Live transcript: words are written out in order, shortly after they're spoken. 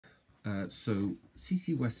So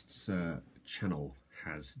CC West's channel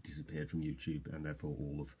has disappeared from YouTube, and therefore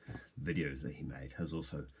all of the videos that he made has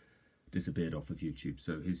also disappeared off of YouTube.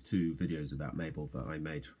 So his two videos about Mabel that I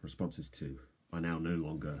made responses to are now no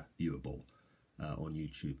longer viewable on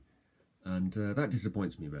YouTube. And that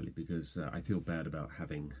disappoints me really, because I feel bad about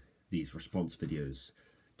having these response videos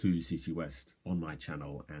to CC West on my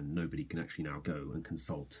channel and nobody can actually now go and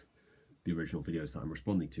consult the original videos that I'm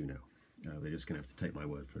responding to now. They're just going to have to take my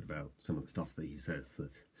word for it about some of the stuff that he says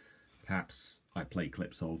that perhaps I play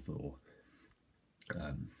clips of or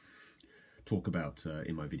talk about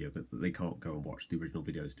in my video, but they can't go and watch the original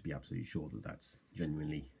videos to be absolutely sure that that's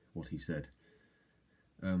genuinely what he said.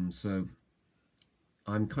 So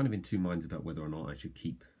I'm kind of in two minds about whether or not I should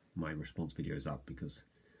keep my response videos up, because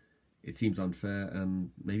it seems unfair and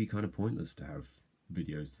maybe kind of pointless to have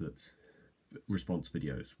videos that response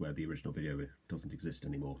videos where the original video doesn't exist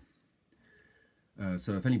anymore.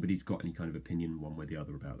 So if anybody's got any kind of opinion one way or the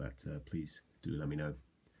other about that, please do let me know.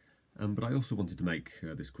 But I also wanted to make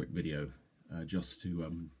this quick video just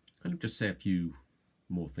to kind of just say a few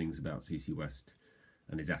more things about CC West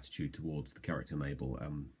and his attitude towards the character Mabel.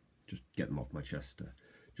 Just get them off my chest,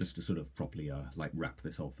 just to sort of properly like wrap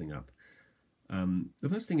this whole thing up. The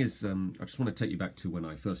first thing is I just want to take you back to when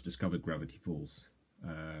I first discovered Gravity Falls,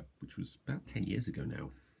 which was about 10 years ago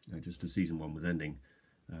now, just as season 1 was ending.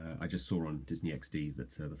 I just saw on Disney XD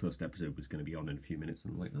that the first episode was going to be on in a few minutes,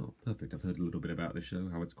 and I'm like, oh, perfect, I've heard a little bit about this show,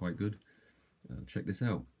 how it's quite good. Check this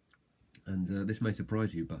out. And this may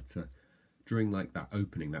surprise you, but during like that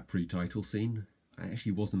opening, that pre-title scene, I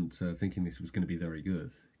actually wasn't thinking this was going to be very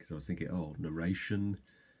good, because I was thinking, oh, narration,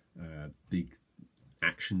 big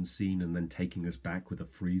action scene, and then taking us back with a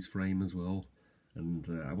freeze frame as well. And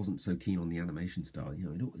I wasn't so keen on the animation style. You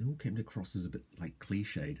know, it all came across as a bit like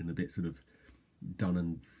cliched and a bit sort of done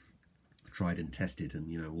and tried and tested, and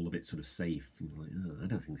you know, all a bit sort of safe. You know, like, oh, I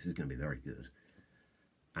don't think this is going to be very good.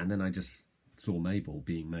 And then I just saw Mabel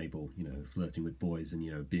being Mabel, you know, flirting with boys, and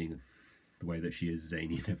you know, being the way that she is,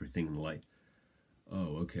 zany and everything, and like,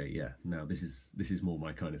 oh, okay, yeah, now this is more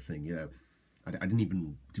my kind of thing. Yeah, I didn't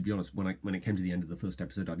even, to be honest, when it came to the end of the first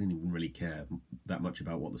episode, I didn't even really care that much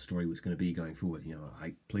about what the story was going to be going forward. You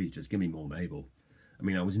know, please just give me more Mabel. I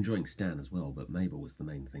mean, I was enjoying Stan as well, but Mabel was the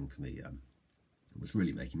main thing for me. It was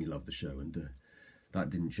really making me love the show, and that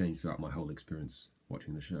didn't change throughout my whole experience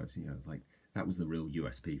watching the show. So, you know, like, that was the real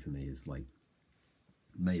USP for me, is like,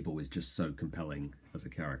 Mabel is just so compelling as a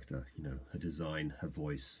character. You know, her design, her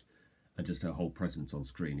voice, and just her whole presence on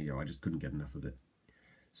screen. You know, I just couldn't get enough of it.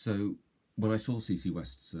 So when I saw CC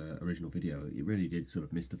West's original video, it really did sort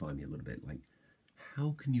of mystify me a little bit. Like,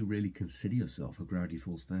 how can you really consider yourself a Gravity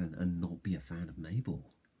Falls fan and not be a fan of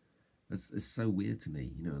Mabel? It's so weird to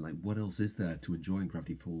me, you know, like, what else is there to enjoy in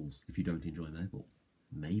Gravity Falls if you don't enjoy Mabel?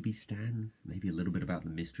 Maybe Stan, maybe a little bit about the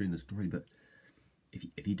mystery in the story, but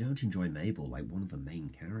if you don't enjoy Mabel, like one of the main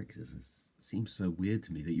characters, it seems so weird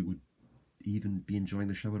to me that you would even be enjoying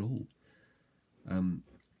the show at all.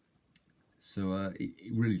 So it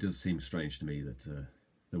really does seem strange to me that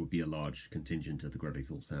there would be a large contingent of the Gravity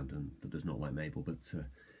Falls fandom that does not like Mabel, but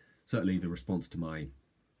certainly the response to my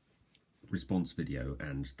response video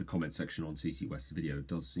and the comment section on CC West's video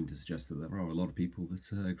does seem to suggest that there are a lot of people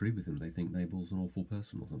that agree with him. They think Mabel's an awful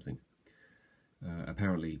person or something.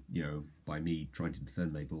 Apparently, you know, by me trying to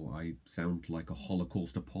defend Mabel, I sound like a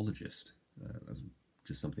Holocaust apologist. That's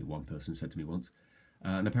just something one person said to me once.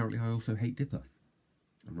 And apparently I also hate Dipper.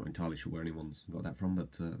 I'm not entirely sure where anyone's got that from,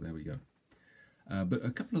 but there we go. But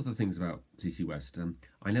a couple of other things about CC West.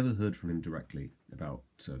 I never heard from him directly about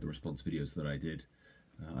the response videos that I did.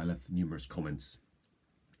 I left numerous comments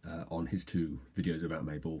on his two videos about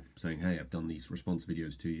Mabel, saying, hey, I've done these response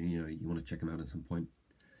videos to you, you know, you want to check them out at some point.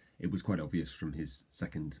 It was quite obvious from his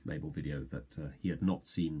second Mabel video that he had not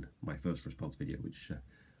seen my first response video, which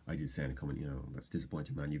I did say in a comment, you know, that's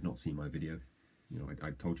disappointing, man, you've not seen my video. You know,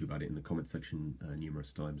 I told you about it in the comment section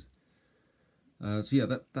numerous times. So yeah,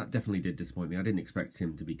 that definitely did disappoint me. I didn't expect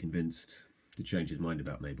him to be convinced to change his mind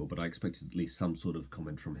about Mabel, but I expected at least some sort of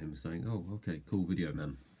comment from him saying, oh, okay, cool video,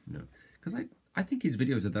 man. You know, because I think his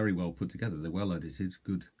videos are very well put together. They're well edited,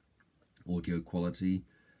 good audio quality,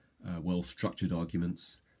 well-structured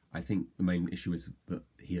arguments. I think the main issue is that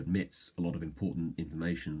he admits a lot of important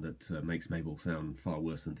information that makes Mabel sound far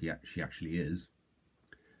worse than she actually is.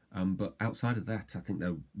 But outside of that, I think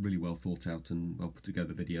they're really well thought out and well put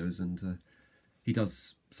together videos, and he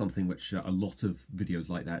does something which a lot of videos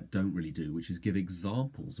like that don't really do, which is give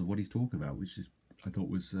examples of what he's talking about, which is, I thought,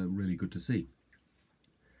 was really good to see.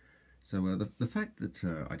 So the fact that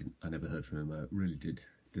I never heard from him really did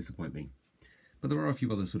disappoint me. But there are a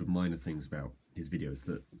few other sort of minor things about his videos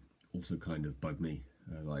that also kind of bug me,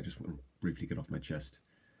 that I just want to briefly get off my chest.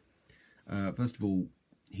 First of all,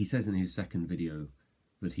 he says in his second video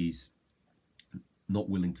that he's not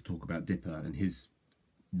willing to talk about Dipper and his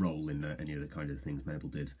role in any of the kind of things Mabel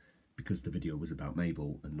did, because the video was about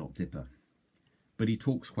Mabel and not Dipper. But he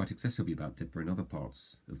talks quite excessively about Dipper in other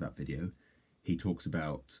parts of that video. He talks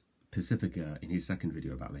about Pacifica in his second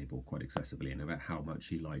video about Mabel quite excessively, and about how much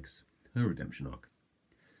he likes her redemption arc.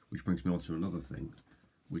 Which brings me on to another thing,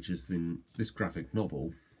 which is in this graphic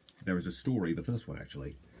novel, there is a story, the first one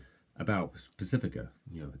actually, about Pacifica.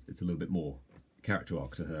 You know, it's a little bit more character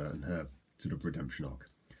arc to her and her sort of redemption arc.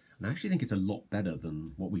 And I actually think it's a lot better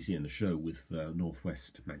than what we see in the show with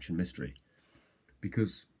Northwest Mansion Mystery,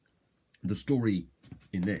 because the story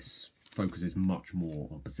in this focuses much more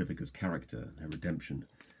on Pacifica's character and her redemption.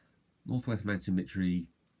 Northwest Mansion Mystery,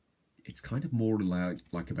 it's kind of more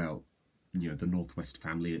like about, you know, the Northwest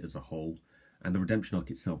family as a whole, and the redemption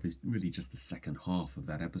arc itself is really just the second half of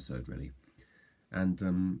that episode, really.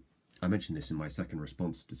 And I mentioned this in my second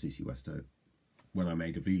response to CC Westo. When I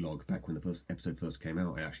made a vlog back when the first episode first came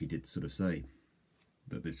out, I actually did sort of say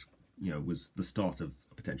that this, you know, was the start of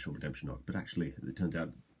a potential redemption arc, but actually it turned out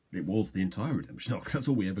it was the entire redemption arc. That's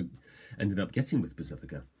all we ever ended up getting with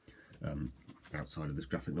Pacifica, outside of this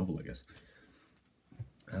graphic novel, I guess.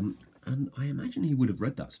 And I imagine he would have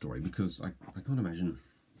read that story, because I can't imagine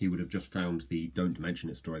he would have just found the Don't Mention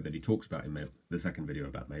It story that he talks about in the second video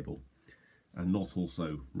about Mabel, and not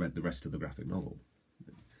also read the rest of the graphic novel.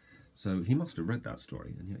 So he must have read that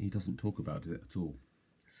story, and yet he doesn't talk about it at all.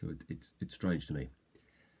 So it's strange to me.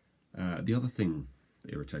 The other thing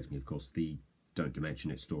that irritates me, of course, the Don't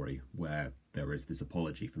Mention It story, where there is this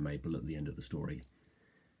apology from Mabel at the end of the story.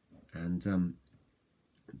 And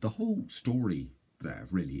the whole story there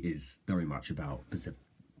really is very much about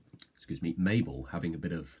Mabel having a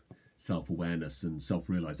bit of self-awareness and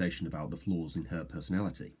self-realisation about the flaws in her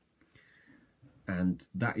personality. And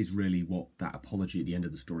that is really what that apology at the end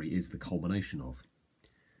of the story is the culmination of.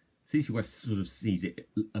 CC West sort of sees it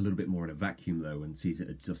a little bit more in a vacuum, though, and sees it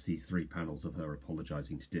as just these 3 panels of her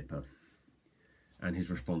apologising to Dipper. And his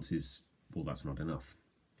response is, well, that's not enough.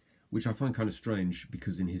 Which I find kind of strange,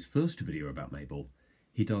 because in his first video about Mabel,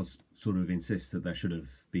 he does sort of insist that there should have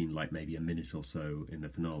been like maybe a minute or so in the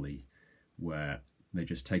finale where they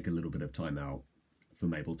just take a little bit of time out for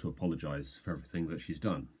Mabel to apologise for everything that she's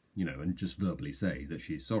done, you know, and just verbally say that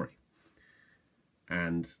she's sorry.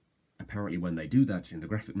 And apparently when they do that in the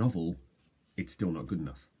graphic novel, it's still not good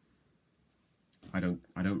enough. I don't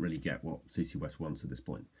really get what CC West wants at this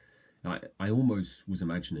point. I almost was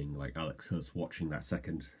imagining like Alex Hurst watching that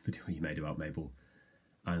second video he made about Mabel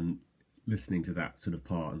and listening to that sort of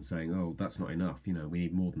part and saying, oh, that's not enough, you know, we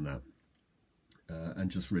need more than that.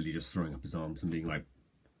 And just really just throwing up his arms and being like,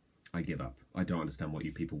 I give up. I don't understand what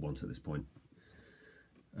you people want at this point.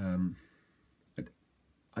 I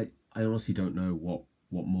honestly don't know what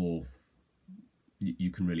more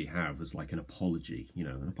you can really have as like an apology, you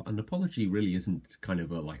know. An apology really isn't kind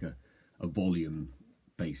of like a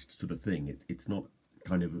volume-based sort of thing. It's not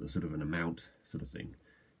kind of a sort of an amount sort of thing.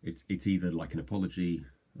 It's either like an apology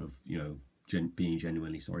of, you know, being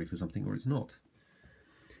genuinely sorry for something, or it's not.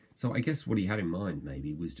 So I guess what he had in mind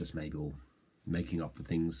maybe was just Mabel making up for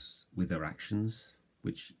things with her actions,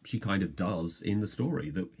 which she kind of does in the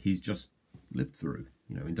story that he's just lived through,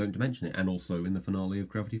 you know, in Don't Mention It, and also in the finale of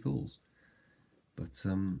Gravity Falls. But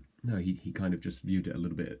no, he kind of just viewed it a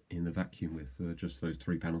little bit in the vacuum with just those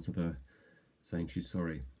 3 panels of her saying she's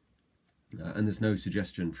sorry. And there's no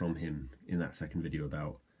suggestion from him in that second video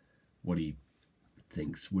about what he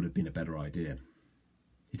thinks would have been a better idea.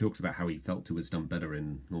 He talks about how he felt it was done better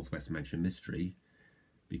in Northwest Mansion Mystery,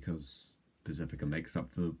 because Pacifica makes up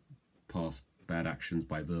for past bad actions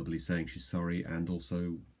by verbally saying she's sorry, and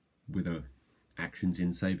also with her actions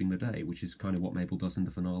in saving the day, which is kind of what Mabel does in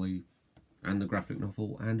the finale and the graphic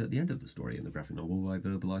novel, and at the end of the story in the graphic novel by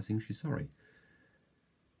verbalising she's sorry.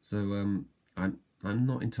 So I'm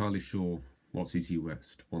not entirely sure what CC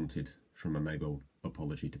West wanted from a Mabel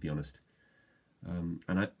apology, to be honest.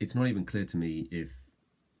 And it's not even clear to me if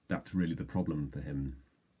that's really the problem for him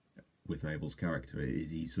with Mabel's character.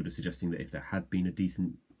 Is he sort of suggesting that if there had been a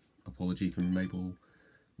decent apology from Mabel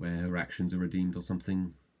where her actions are redeemed or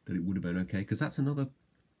something, that it would have been okay? Because that's another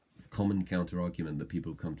common counter-argument that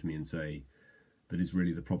people come to me and say that is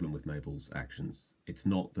really the problem with Mabel's actions. It's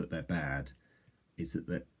not that they're bad, it's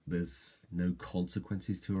that there's no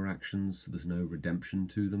consequences to her actions, there's no redemption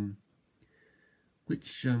to them.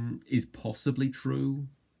 Which is possibly true,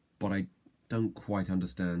 but I don't quite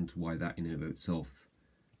understand why that in and of itself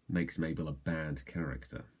makes Mabel a bad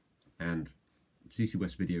character. And CC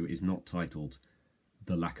West's video is not titled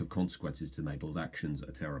the lack of consequences to Mabel's actions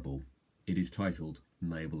are terrible. It is titled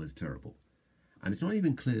Mabel is Terrible. And it's not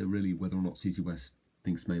even clear really whether or not CC West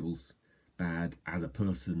thinks Mabel's bad as a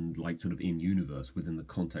person, like sort of in universe within the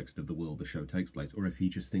context of the world the show takes place, or if he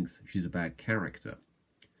just thinks she's a bad character.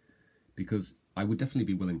 Because I would definitely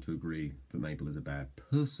be willing to agree that Mabel is a bad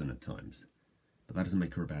person at times, but that doesn't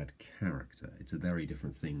make her a bad character. It's a very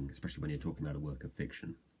different thing, especially when you're talking about a work of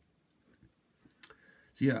fiction.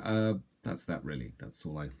 So yeah, that's that really. That's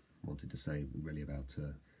all I wanted to say really about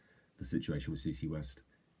the situation with CC West.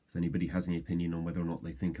 If anybody has any opinion on whether or not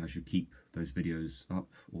they think I should keep those videos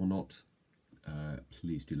up or not,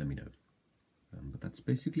 please do let me know. But that's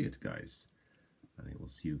basically it, guys. I will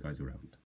see you guys around.